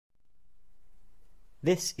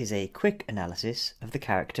This is a quick analysis of the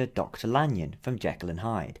character Dr Lanyon from Jekyll and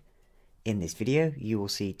Hyde. In this video you will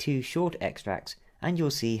see two short extracts and you'll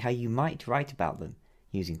see how you might write about them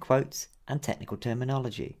using quotes and technical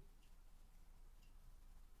terminology.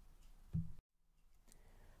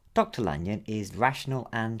 Dr Lanyon is rational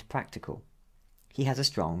and practical. He has a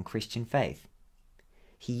strong Christian faith.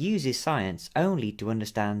 He uses science only to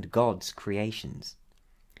understand God's creations.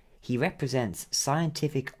 He represents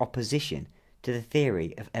scientific opposition to the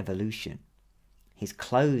theory of evolution. His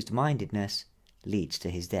closed-mindedness leads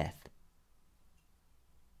to his death.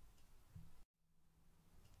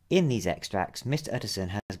 In these extracts, Mr. Utterson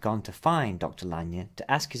has gone to find Dr. Lanyon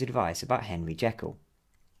to ask his advice about Henry Jekyll.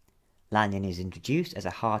 Lanyon is introduced as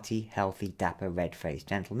a hearty, healthy, dapper, red-faced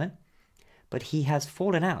gentleman, but he has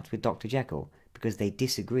fallen out with Dr. Jekyll because they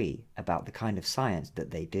disagree about the kind of science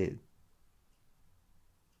that they do.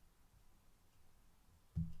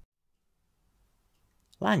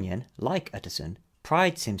 Lanyon, like Utterson,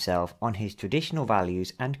 prides himself on his traditional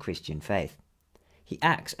values and Christian faith. He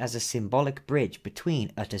acts as a symbolic bridge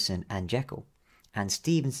between Utterson and Jekyll, and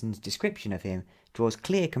Stevenson's description of him draws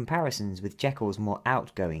clear comparisons with Jekyll's more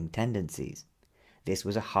outgoing tendencies. This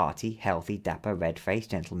was a hearty, healthy, dapper,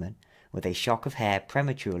 red-faced gentleman with a shock of hair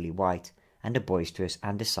prematurely white and a boisterous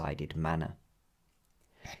and decided manner.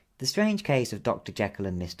 The Strange Case of Dr. Jekyll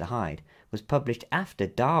and Mr. Hyde was published after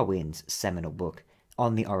Darwin's seminal book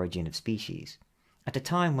On the Origin of Species, at a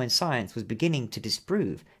time when science was beginning to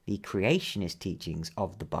disprove the creationist teachings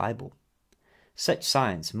of the Bible. Such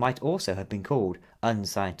science might also have been called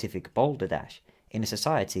unscientific balderdash in a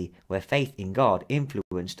society where faith in God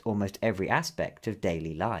influenced almost every aspect of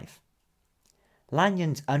daily life.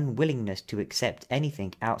 Lanyon's unwillingness to accept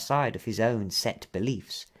anything outside of his own set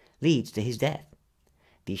beliefs leads to his death.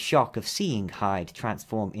 The shock of seeing Hyde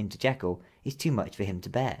transform into Jekyll is too much for him to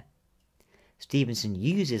bear. Stevenson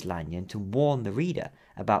uses Lanyon to warn the reader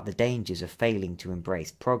about the dangers of failing to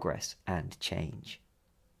embrace progress and change.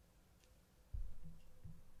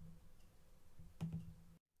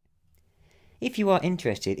 If you are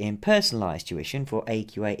interested in personalised tuition for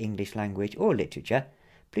AQA English Language or Literature,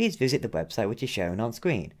 please visit the website which is shown on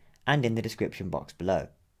screen and in the description box below.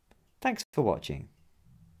 Thanks for watching.